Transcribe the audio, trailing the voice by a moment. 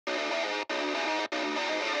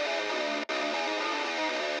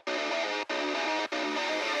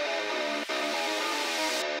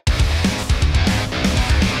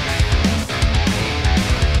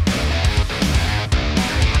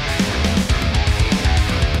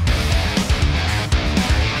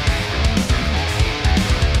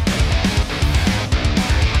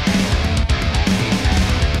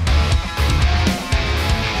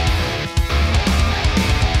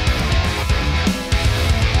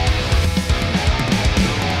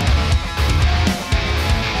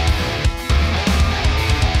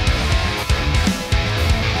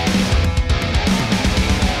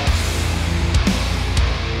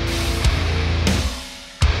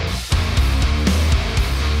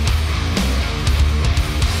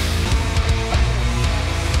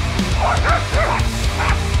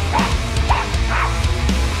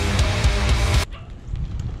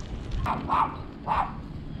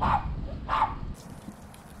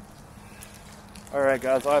Alright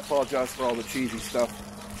guys, I apologize for all the cheesy stuff.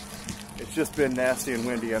 It's just been nasty and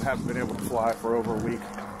windy and haven't been able to fly for over a week.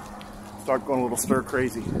 Start going a little stir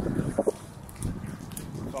crazy. So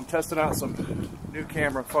I'm testing out some new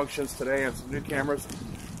camera functions today and some new cameras.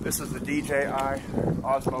 This is the DJI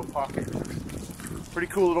Osmo Pocket. Pretty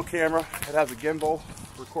cool little camera. It has a gimbal,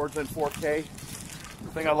 records in 4K. The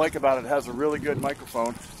thing I like about it, it has a really good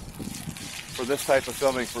microphone for this type of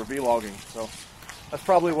filming, for vlogging. So that's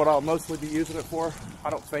probably what I'll mostly be using it for. I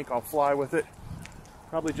don't think I'll fly with it.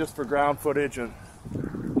 Probably just for ground footage and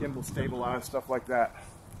gimbal stabilized, stuff like that.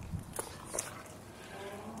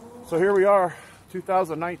 So here we are,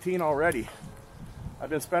 2019 already. I've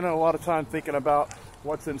been spending a lot of time thinking about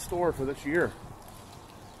what's in store for this year.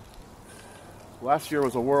 Last year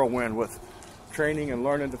was a whirlwind with training and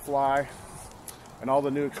learning to fly and all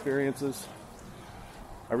the new experiences.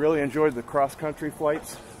 I really enjoyed the cross-country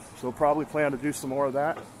flights, so we'll probably plan to do some more of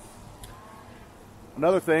that.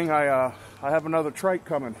 Another thing, I have another trike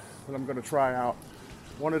coming that I'm going to try out.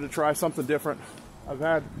 Wanted to try something different. I've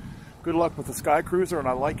had good luck with the Sky Cruiser and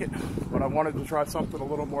I like it, but I wanted to try something a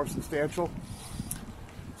little more substantial.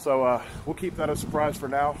 So we'll keep that a surprise for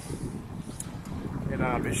now,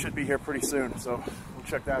 and it should be here pretty soon, so we'll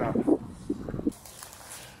check that out.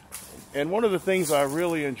 And one of the things I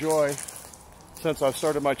really enjoy since I've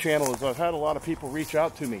started my channel is I've had a lot of people reach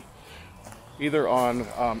out to me, either on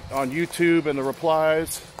YouTube and the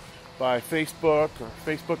replies, by Facebook or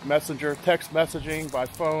Facebook Messenger, text messaging, by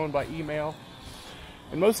phone, by email,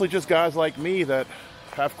 and mostly just guys like me that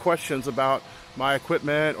have questions about my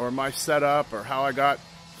equipment or my setup or how I got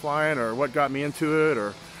flying or what got me into it,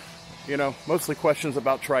 or, you know, mostly questions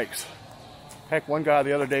about trikes. Heck, one guy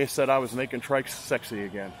the other day said I was making trikes sexy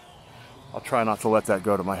again. I'll try not to let that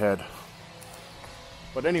go to my head.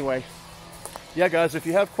 But anyway, yeah guys, if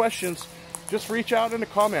you have questions, just reach out in the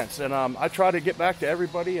comments, and I try to get back to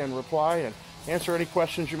everybody and reply and answer any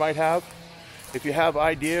questions you might have. If you have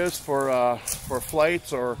ideas for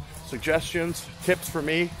flights or suggestions, tips for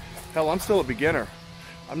me, hell, I'm still a beginner.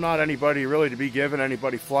 I'm not anybody really to be giving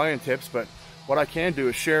anybody flying tips, but what I can do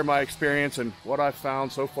is share my experience and what I've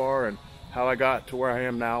found so far and how I got to where I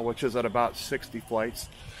am now, which is at about 60 flights.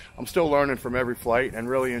 I'm still learning from every flight and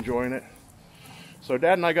really enjoying it. So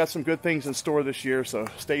Dad and I got some good things in store this year, so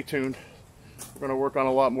stay tuned. We're going to work on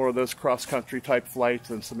a lot more of those cross-country type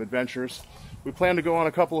flights and some adventures. We plan to go on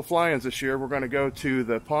a couple of fly-ins this year. We're going to go to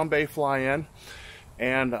the Palm Bay fly-in,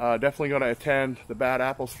 and definitely going to attend the Bad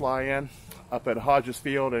Apples fly-in up at Hodges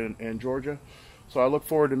Field in Georgia. So I look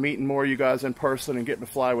forward to meeting more of you guys in person and getting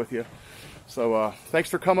to fly with you. So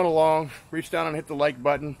thanks for coming along. Reach down and hit the like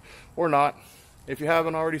button, or not. If you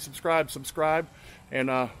haven't already subscribed, subscribe,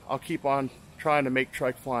 and I'll keep on trying to make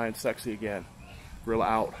trike flying sexy again. Grill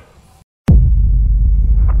out.